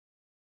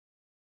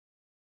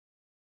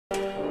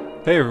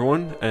Hey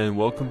everyone, and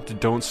welcome to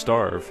Don't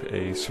Starve,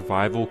 a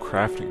survival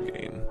crafting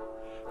game.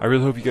 I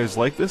really hope you guys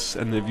like this,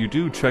 and if you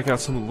do, check out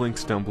some of the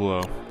links down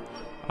below.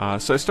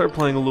 So I started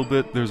playing a little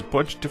bit. There's a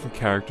bunch of different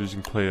characters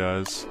you can play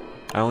as.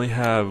 I only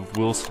have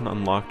Wilson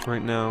unlocked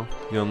right now.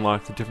 You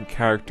unlock the different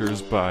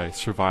characters by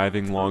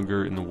surviving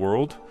longer in the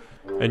world,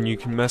 and you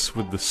can mess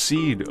with the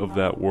seed of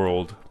that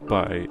world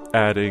by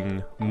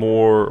adding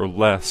more or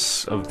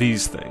less of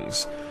these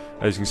things.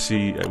 As you can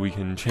see, we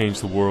can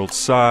change the world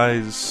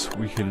size,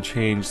 we can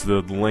change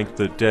the length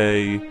of the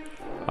day,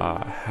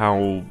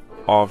 how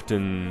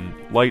often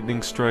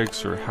lightning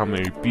strikes, or how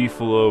many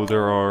beefalo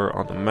there are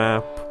on the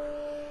map.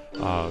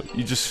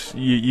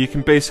 You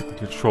can basically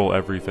control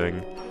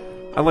everything.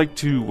 I like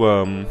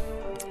to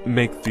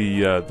make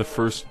the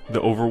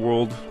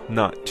overworld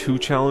not too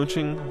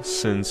challenging,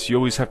 since you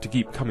always have to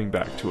keep coming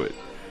back to it.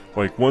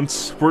 Like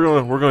once we're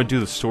gonna do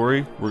the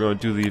story, we're gonna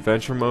do the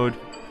adventure mode.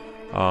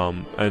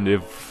 And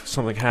if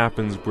something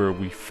happens where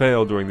we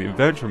fail during the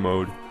adventure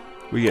mode,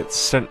 we get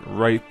sent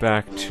right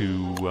back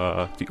to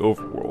the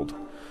overworld.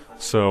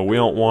 So we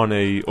don't want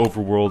a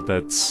overworld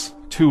that's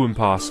too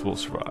impossible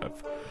to survive.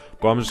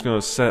 But I'm just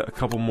gonna set a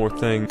couple more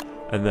things,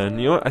 and then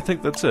you know what? I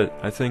think that's it.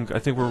 I think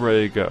we're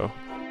ready to go.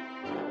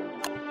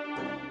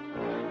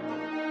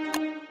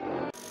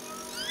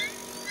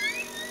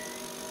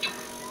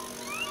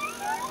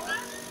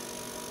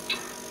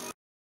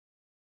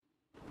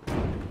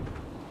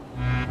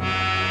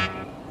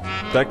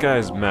 That guy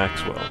is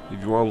Maxwell.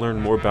 If you want to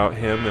learn more about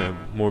him and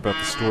more about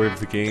the story of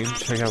the game,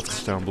 check out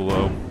this down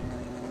below.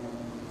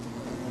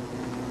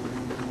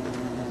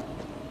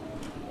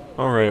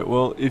 Alright,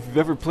 well, if you've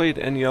ever played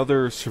any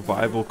other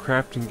survival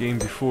crafting game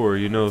before,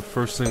 you know the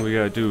first thing we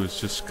gotta do is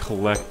just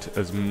collect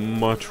as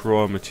much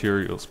raw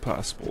material as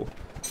possible.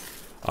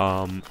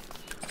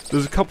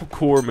 There's a couple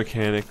core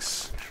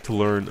mechanics to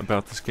learn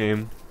about this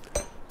game.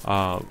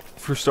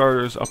 For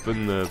starters, up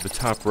in the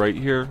top right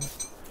here,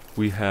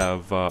 we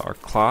have our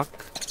clock,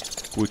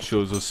 which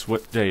shows us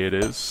what day it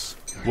is,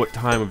 what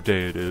time of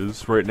day it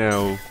is. Right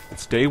now,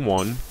 it's day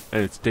 1,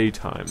 and it's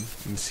daytime.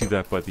 You can see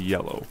that by the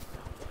yellow.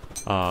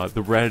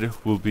 The red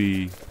will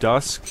be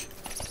dusk,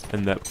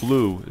 and that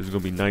blue is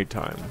going to be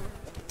nighttime.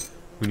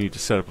 We need to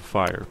set up a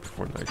fire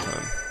before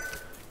nighttime.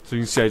 So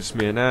you can see I just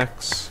made an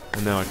axe,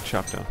 and now I can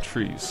chop down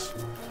trees.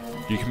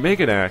 You can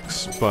make an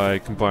axe by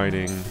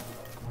combining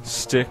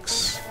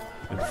sticks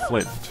and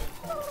flint.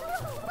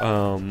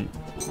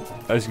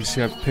 As you can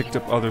see, I've picked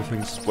up other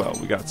things as well.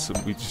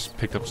 We just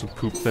picked up some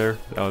poop there.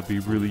 That would be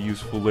really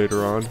useful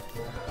later on.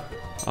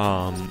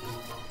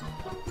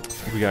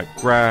 We got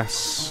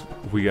grass.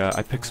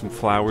 I picked some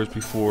flowers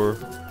before.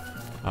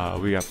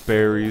 We got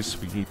berries.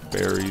 We need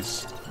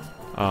berries.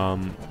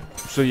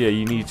 So yeah,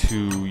 you need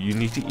to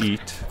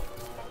eat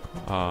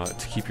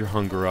to keep your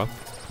hunger up,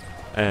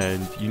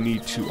 and you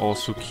need to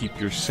also keep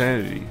your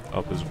sanity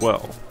up as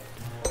well.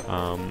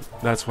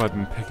 That's why I've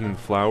been picking the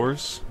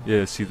flowers.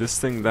 Yeah, see this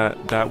thing,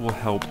 that will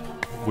help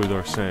with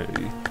our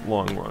sanity,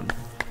 long run.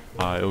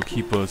 It'll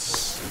keep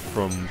us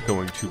from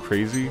going too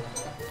crazy.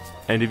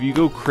 And if you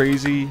go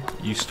crazy,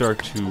 you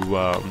start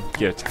to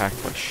get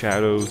attacked by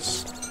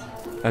shadows.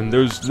 And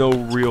there's no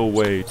real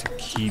way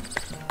to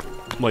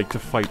to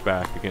fight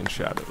back against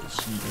shadows.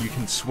 You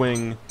can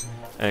swing,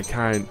 and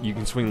you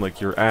can swing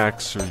like your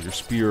axe or your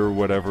spear or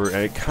whatever, and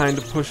it kind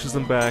of pushes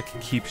them back,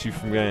 it keeps you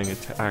from getting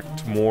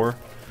attacked more.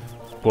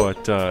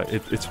 But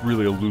it's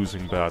really a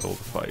losing battle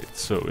to fight,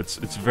 so it's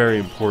very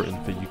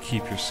important that you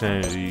keep your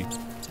sanity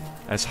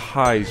as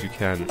high as you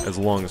can, as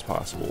long as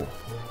possible.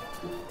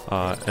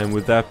 And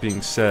with that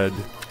being said,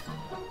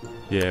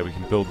 yeah, we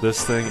can build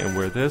this thing and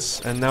wear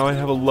this, and now I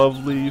have a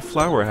lovely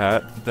flower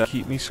hat that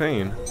keeps me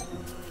sane.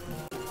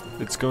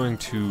 It's going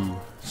to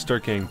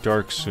start getting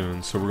dark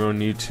soon, so we're going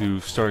to need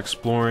to start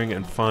exploring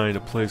and find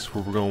a place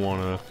where we're going to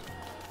want to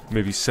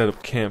maybe set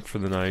up camp for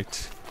the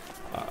night.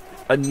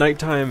 At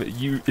nighttime,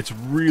 it's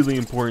really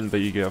important that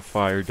you get a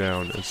fire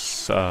down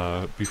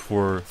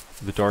before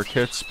the dark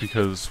hits,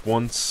 because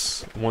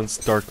once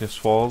darkness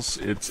falls,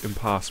 it's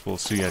impossible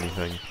to see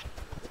anything.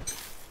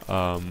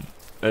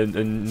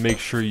 And make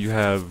sure you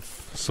have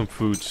some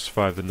food to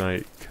survive the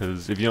night,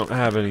 because if you don't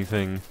have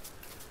anything,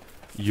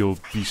 you'll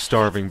be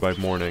starving by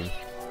morning.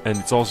 And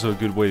it's also a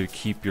good way to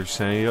keep your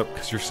sanity up,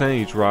 because your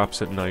sanity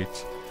drops at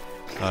night,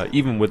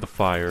 even with the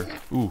fire.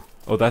 Ooh.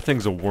 Oh, that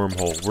thing's a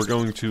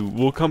wormhole.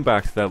 We'll come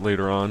back to that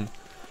later on.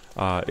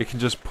 It can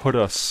just put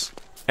us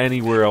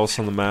anywhere else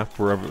on the map,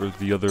 wherever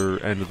the other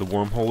end of the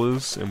wormhole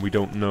is, and we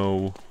don't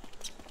know,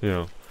 we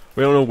don't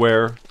know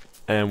where,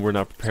 and we're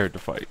not prepared to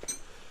fight.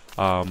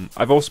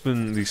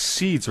 These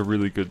seeds are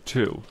really good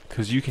too,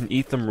 because you can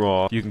eat them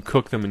raw, you can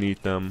cook them and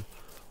eat them,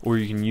 or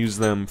you can use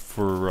them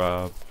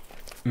for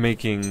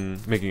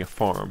making a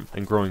farm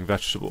and growing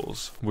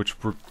vegetables,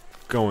 which we're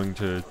going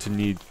to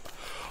need.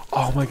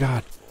 Oh my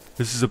god!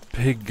 This is a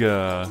pig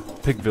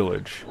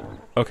village.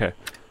 Okay,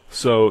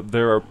 so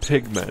there are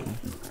pigmen,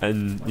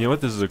 and you know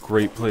what? This is a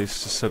great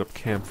place to set up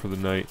camp for the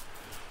night.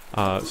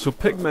 So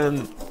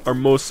pigmen are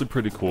mostly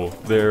pretty cool.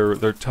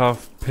 They're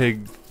tough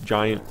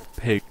giant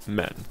pig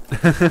men.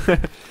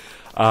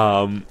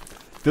 The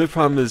other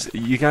problem is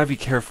you gotta be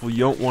careful. You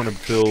don't want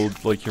to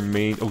build like your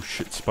main. Oh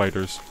shit,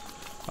 spiders.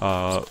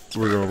 We're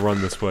gonna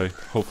run this way.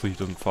 Hopefully he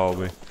doesn't follow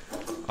me.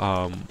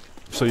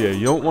 So yeah,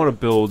 you don't want to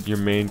build your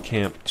main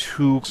camp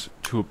to a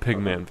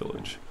pigman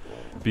village,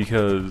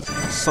 because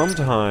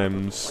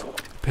sometimes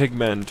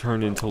pigmen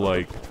turn into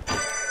like,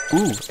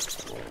 ooh,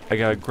 I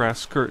got a grass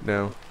skirt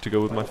now to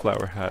go with my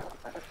flower hat.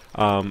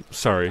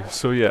 Sorry.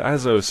 So yeah,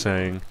 as I was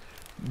saying,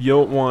 you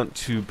don't want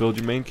to build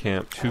your main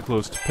camp too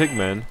close to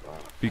pigmen,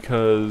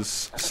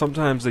 because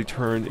sometimes they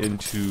turn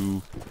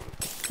into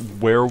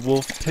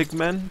werewolf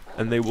pigmen,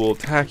 and they will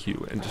attack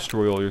you and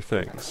destroy all your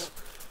things.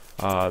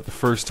 The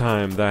first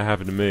time that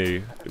happened to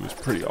me, it was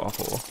pretty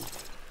awful.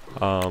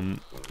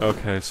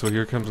 Okay, so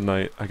here comes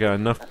night. I got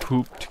enough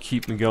poop to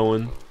keep me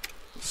going,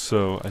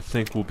 so I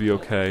think we'll be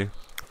okay.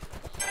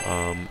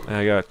 And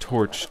I got a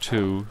torch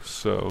too,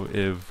 so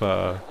if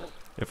our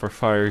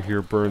fire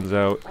here burns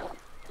out,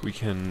 we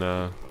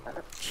can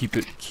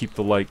keep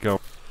the light going.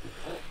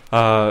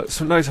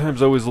 So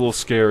nighttime's always a little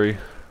scary.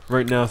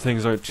 Right now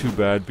things aren't too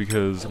bad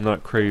because I'm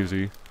not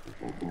crazy.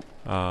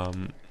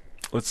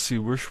 Let's see,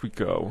 where should we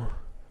go?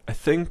 I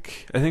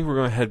think we're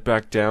gonna head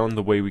back down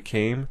the way we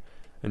came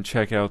and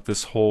check out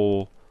this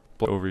whole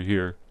over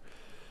here,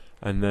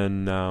 and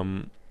then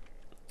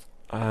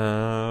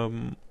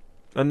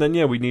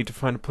yeah, we need to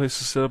find a place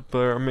to set up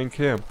our main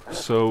camp.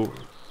 So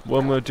what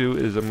I'm gonna do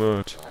is I'm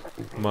gonna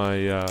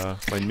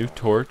my new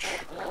torch,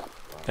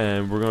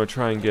 and we're gonna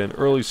try and get an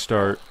early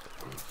start.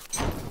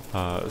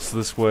 So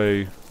this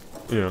way,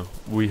 you know,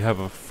 we have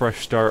a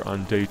fresh start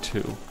on day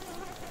 2.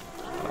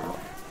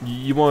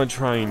 You want to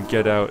try and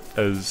get out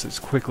as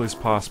quickly as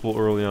possible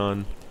early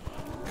on,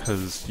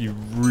 because you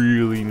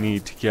really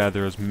need to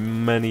gather as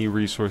many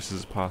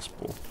resources as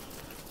possible.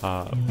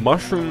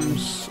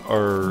 Mushrooms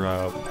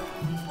are,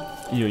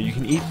 you know, you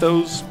can eat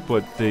those,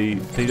 but they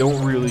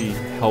don't really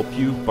help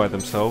you by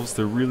themselves.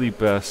 They're really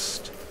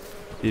best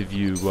if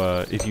you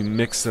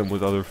mix them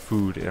with other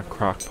food in a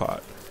crock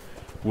pot,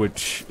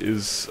 which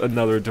is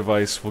another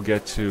device we'll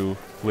get to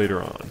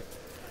later on.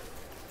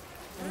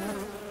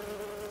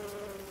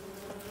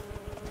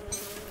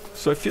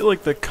 So I feel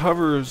like that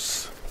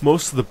covers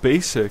most of the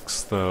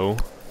basics, though.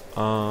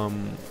 I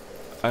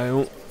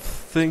don't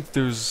think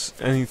there's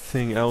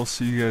anything else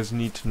that you guys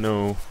need to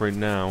know right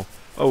now.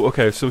 Oh,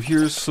 okay, so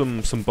here's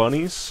some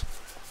bunnies.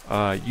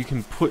 You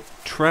can put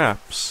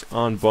traps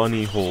on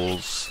bunny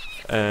holes,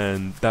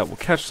 and that will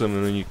catch them,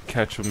 and then you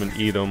catch them and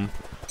eat them,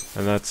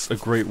 and that's a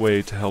great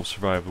way to help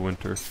survive the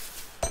winter.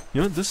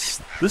 You know,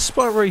 this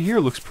spot right here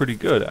looks pretty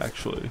good,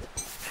 actually,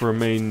 for a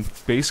main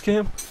base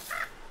camp.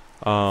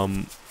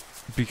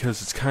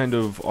 Because it's kind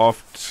of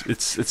off,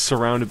 it's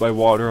surrounded by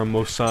water on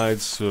most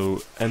sides,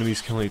 so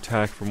enemies can only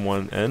attack from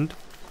one end.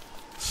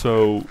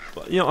 So,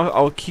 you know,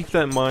 I'll keep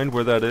that in mind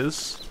where that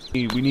is.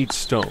 We need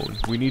stone.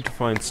 We need to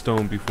find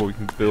stone before we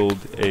can build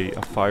a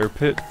fire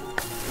pit.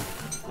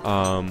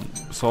 So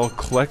I'll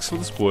collect some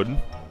of this wood,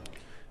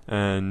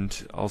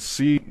 and I'll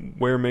see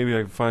where maybe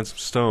I can find some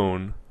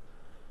stone.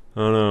 I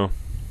don't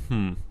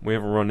know. We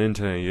haven't run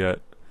into any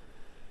yet.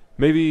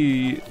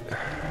 Maybe,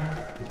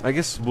 I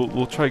guess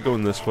we'll try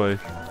going this way.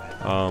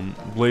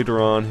 Later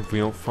on, if we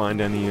don't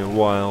find any in a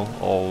while,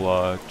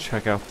 I'll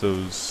check out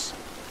those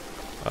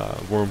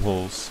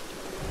wormholes.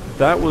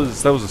 That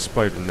was a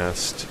spider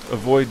nest.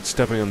 Avoid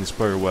stepping on the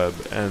spider web,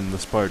 and the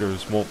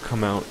spiders won't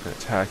come out and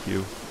attack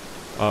you.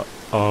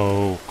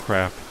 Oh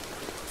crap!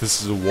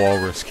 This is a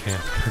walrus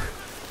camp.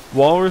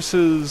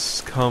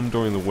 Walruses come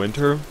during the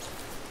winter,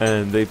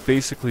 and they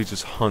basically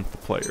just hunt the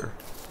player.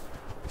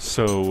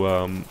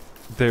 So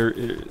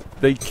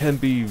they can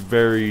be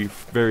very,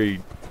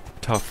 very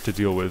tough to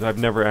deal with. I've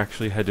never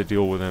actually had to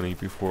deal with any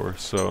before,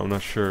 so I'm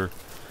not sure.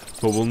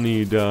 But we'll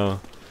need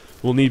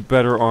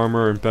better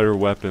armor and better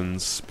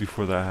weapons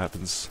before that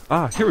happens.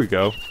 Ah, here we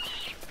go.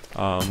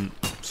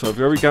 So I've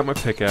already got my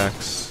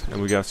pickaxe,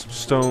 and we got some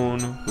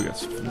stone, we got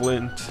some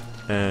flint,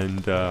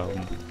 and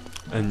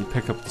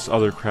pick up this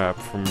other crap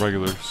from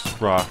regular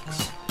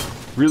rocks.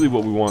 Really,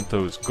 what we want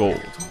though is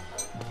gold.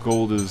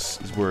 Gold is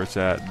where it's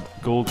at.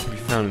 Gold can be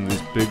found in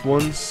these big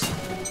ones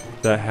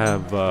that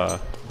have the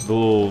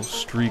little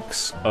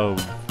streaks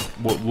of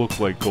what look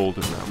like gold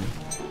in them.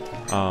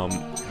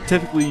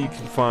 Typically you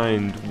can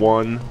find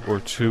 1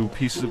 or 2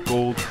 pieces of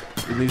gold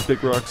in these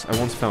big rocks. I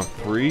once found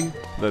 3.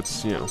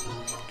 That's, you know,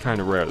 kind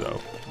of rare though.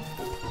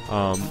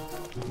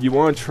 You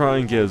want to try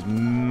and get as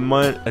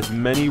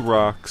many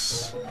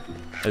rocks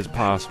as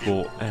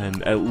possible,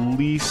 and at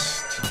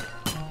least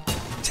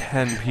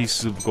 10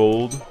 pieces of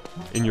gold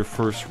in your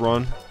first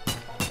run,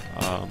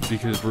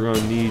 because we're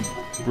gonna need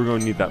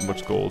that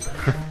much gold.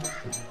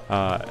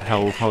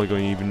 Hell, we're probably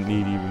going to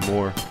need even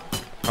more.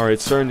 All right,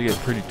 it's starting to get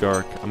pretty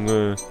dark. I'm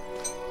gonna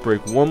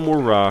break one more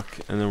rock,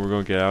 and then we're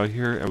gonna get out of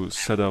here and we'll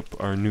set up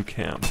our new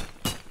camp.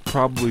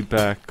 Probably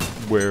back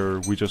where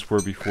we just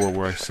were before,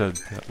 where I said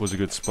that was a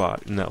good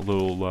spot in that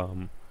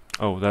little.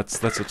 Oh,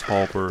 that's a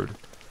tall bird.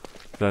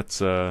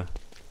 That's another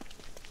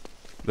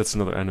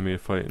enemy to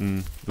fight.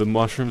 And the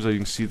mushrooms, as you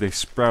can see, they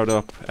sprout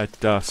up at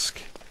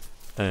dusk,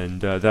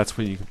 and that's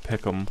when you can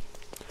pick them.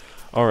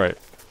 Alright,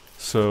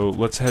 so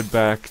let's head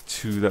back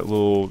to that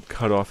little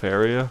cut-off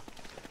area,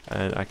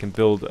 and I can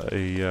build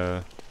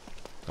a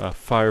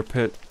fire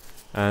pit,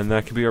 and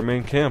that can be our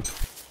main camp.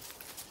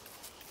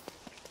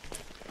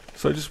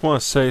 So I just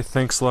want to say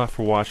thanks a lot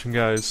for watching,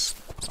 guys.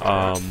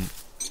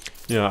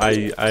 You know,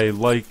 I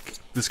like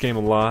this game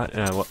a lot,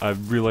 and I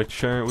really like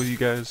sharing it with you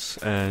guys.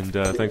 And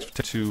thanks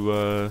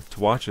to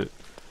watch it.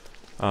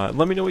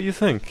 Let me know what you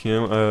think.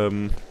 You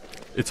know,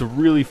 it's a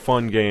really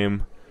fun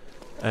game,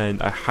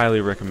 and I highly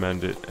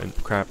recommend it. And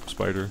crap,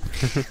 spider.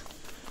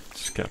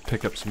 Just gotta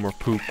pick up some more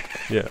poop.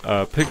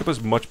 Yeah, pick up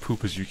as much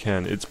poop as you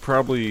can. It's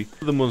probably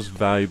the most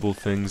valuable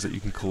things that you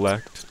can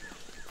collect.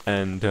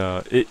 And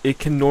it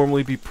can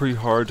normally be pretty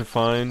hard to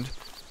find,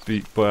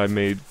 but I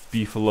made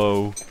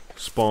beefalo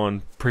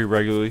spawn pretty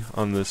regularly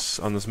on this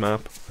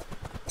map.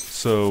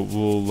 So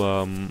we'll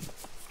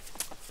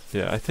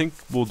yeah, I think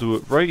we'll do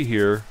it right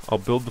here. I'll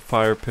build the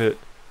fire pit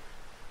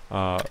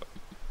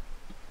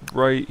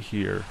right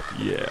here.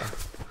 Yeah,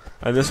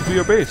 and this will be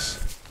our base.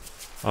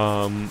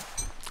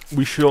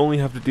 We should only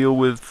have to deal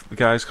with the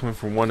guys coming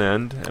from one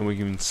end, and we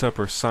can set up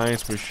our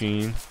science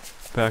machine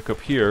back up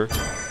here.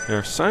 And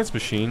our science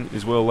machine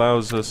is what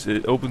allows us,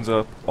 it opens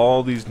up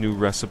all these new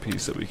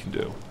recipes that we can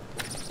do.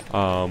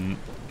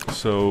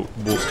 So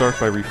we'll start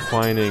by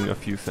refining a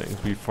few things.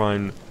 We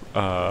refine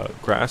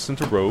grass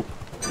into rope,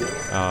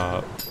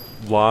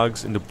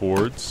 logs into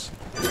boards,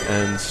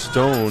 and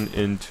stone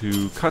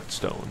into cut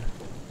stone,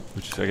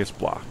 which is, I guess,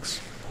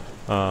 blocks.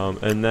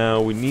 And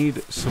now we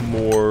need some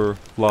more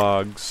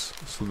logs,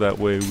 so that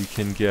way we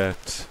can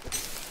get,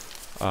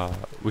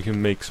 we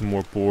can make some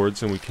more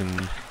boards, and we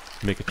can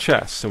make a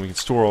chest, and we can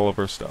store all of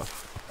our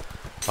stuff.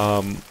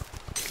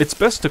 It's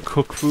best to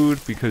cook food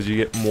because you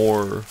get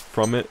more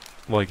from it.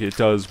 Like, it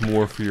does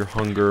more for your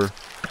hunger,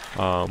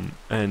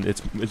 and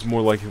it's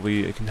more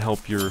likely it can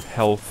help your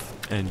health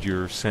and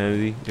your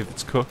sanity if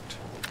it's cooked.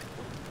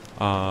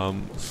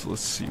 So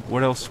let's see,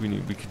 what else do we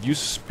need? We could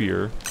use a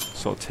spear,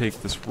 so I'll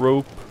take this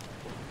rope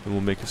and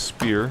we'll make a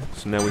spear.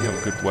 So now we have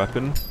a good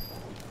weapon.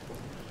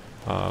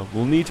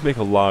 We'll need to make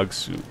a log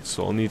suit,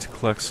 so I'll need to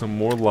collect some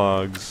more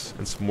logs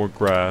and some more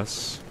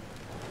grass,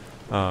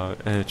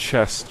 and a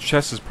chest.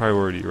 Chest is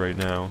priority right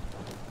now.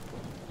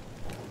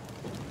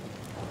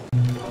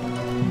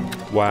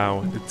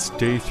 Wow, it's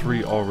day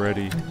 3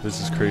 already.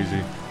 This is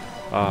crazy.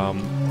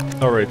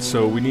 Alright,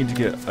 so we need to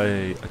get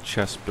a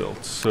chest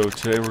built. So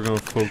today we're going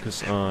to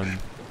focus on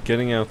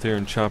getting out there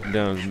and chopping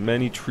down as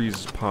many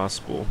trees as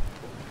possible.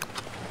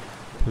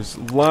 There's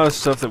a lot of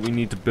stuff that we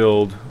need to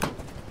build.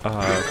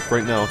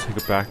 Right now I'll take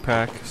a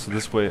backpack, so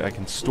this way I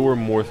can store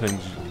more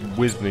things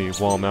with me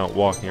while I'm out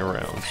walking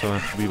around, so I don't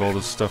have to leave all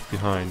this stuff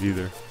behind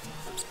either.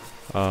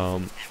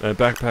 And a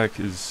backpack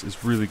is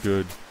really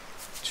good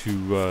to,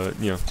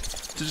 you know,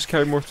 to just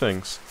carry more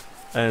things.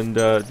 And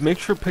make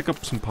sure to pick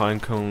up some pine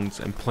cones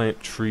and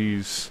plant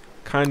trees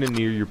kind of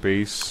near your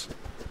base,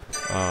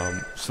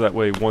 so that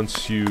way when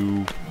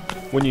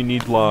you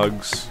need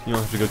logs, you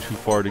don't have to go too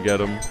far to get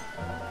them.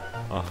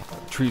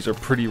 Trees are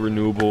pretty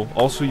renewable.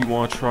 Also, you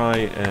want to try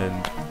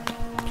and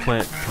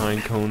plant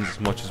pine cones as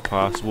much as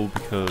possible,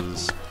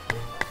 because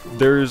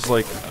there's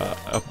like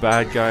a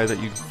bad guy that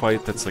you can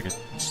fight that's like a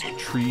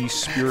tree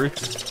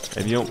spirit,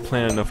 and you don't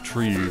plant enough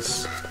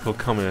trees, he'll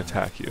come and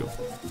attack you.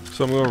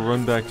 So I'm going to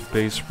run back to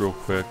base real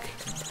quick.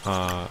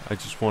 I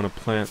just want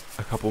to plant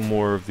a couple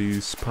more of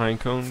these pine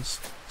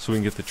cones so we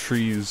can get the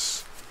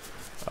trees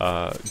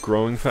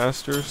growing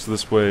faster, so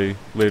this way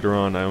later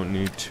on I don't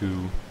need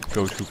to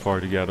go too far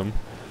to get them.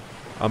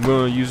 I'm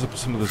going to use up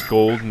some of this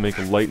gold and make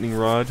a lightning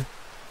rod.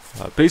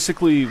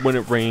 Basically, when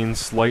it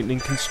rains, lightning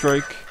can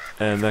strike,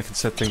 and that can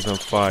set things on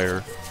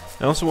fire.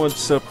 I also wanted to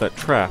set up that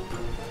trap,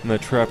 and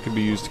that trap can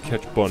be used to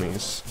catch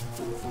bunnies.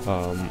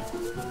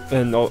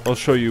 And I'll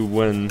show you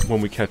when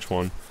we catch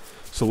one.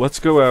 So let's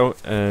go out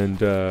and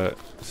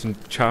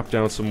chop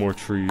down some more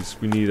trees.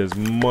 We need as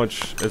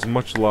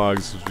much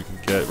logs as we can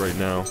get right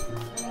now,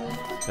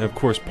 and of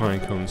course pine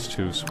cones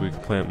too, so we can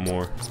plant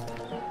more.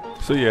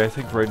 So yeah, I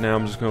think right now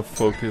I'm just going to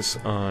focus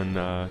on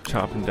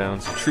chopping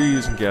down some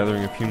trees and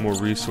gathering a few more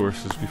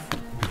resources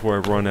before I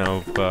run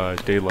out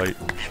of daylight.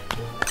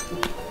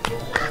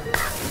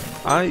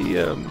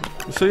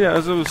 So yeah,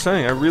 as I was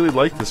saying, I really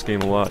like this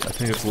game a lot. I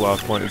think it's a lot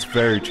of fun. It's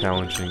very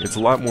challenging. It's a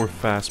lot more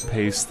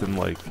fast-paced than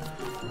like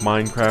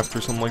Minecraft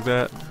or something like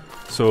that.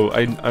 So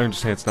I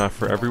understand it's not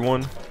for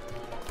everyone,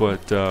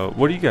 but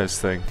what do you guys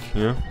think?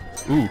 You know?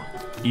 Ooh,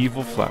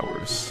 evil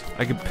flowers.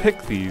 I can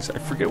pick these. I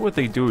forget what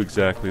they do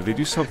exactly. They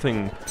do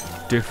something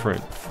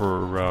different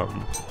for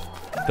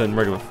than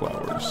regular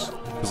flowers.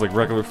 Because like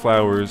regular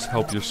flowers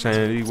help your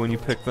sanity when you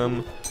pick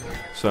them.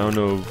 So I don't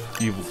know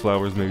if evil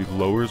flowers maybe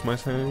lowers my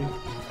sanity.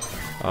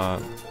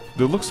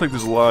 There looks like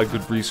there's a lot of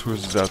good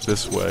resources out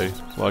this way.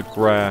 A lot of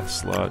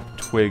grass, a lot of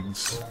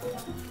twigs,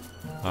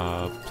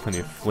 plenty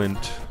of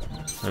flint,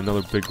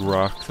 another big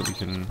rock that we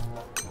can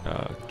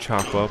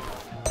chop up.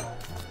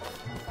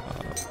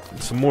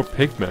 Some more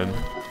pigmen.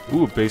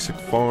 Ooh, a basic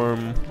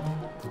farm.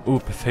 Ooh,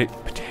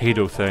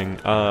 potato thing.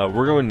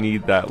 We're going to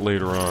need that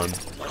later on.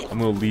 I'm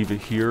going to leave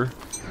it here.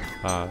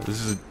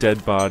 This is a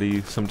dead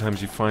body.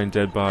 Sometimes you find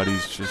dead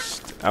bodies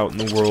just out in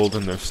the world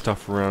and there's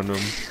stuff around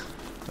them.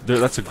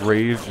 That's a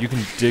grave. You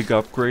can dig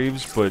up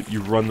graves, but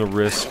you run the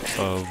risk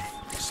of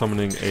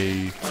summoning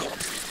a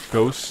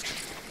ghost.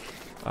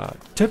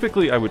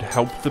 Typically I would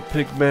help the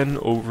pigmen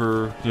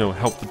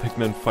help the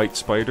pigmen fight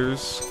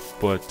spiders,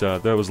 but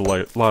there was a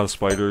lot of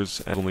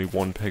spiders and only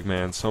one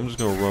pigman, so I'm just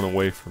going to run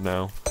away for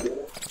now.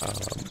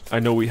 I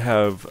know we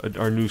have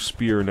our new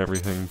spear and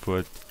everything,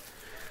 but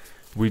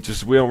we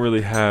don't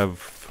really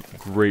have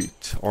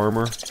great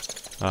armor.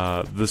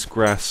 This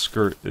grass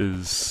skirt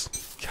is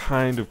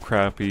kind of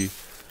crappy.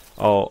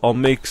 I'll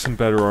make some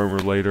better armor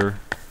later,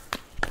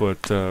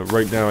 but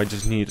right now I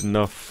just need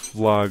enough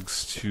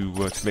logs to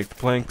make the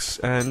planks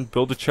and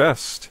build a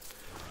chest.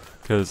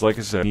 Because, like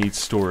I said, we need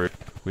storage.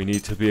 We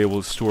need to be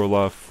able to store a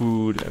lot of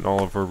food and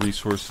all of our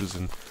resources.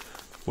 And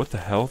what the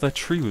hell? That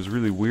tree was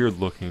really weird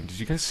looking. Did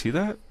you guys see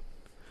that?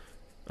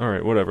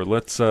 Alright, whatever.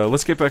 Let's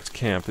get back to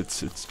camp.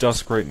 It's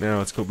dusk right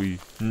now. It's gonna be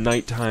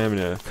nighttime in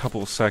a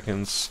couple of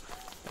seconds,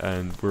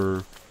 and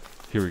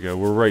here we go.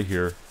 We're right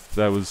here.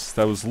 That was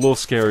a little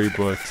scary,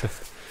 but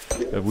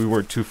we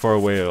weren't too far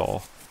away at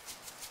all.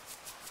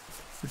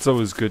 It's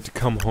always good to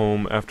come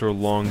home after a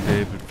long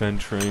day of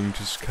adventuring.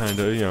 Just kind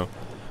of,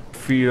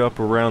 feed up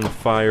around the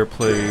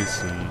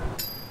fireplace and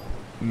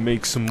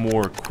make some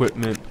more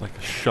equipment, like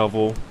a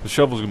shovel. The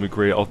shovel's gonna be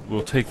great.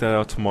 We'll take that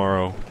out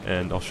tomorrow,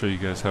 and I'll show you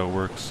guys how it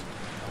works.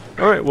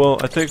 Alright, well,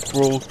 I think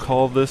we'll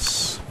call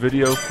this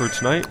video for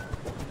tonight.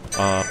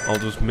 I'll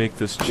just make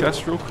this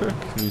chest real quick,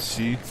 and you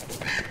see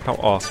how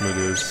awesome it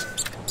is.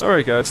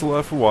 Alright guys, thanks a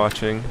lot for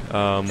watching.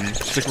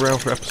 Stick around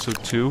for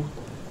episode 2,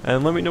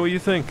 and let me know what you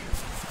think.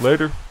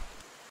 Later.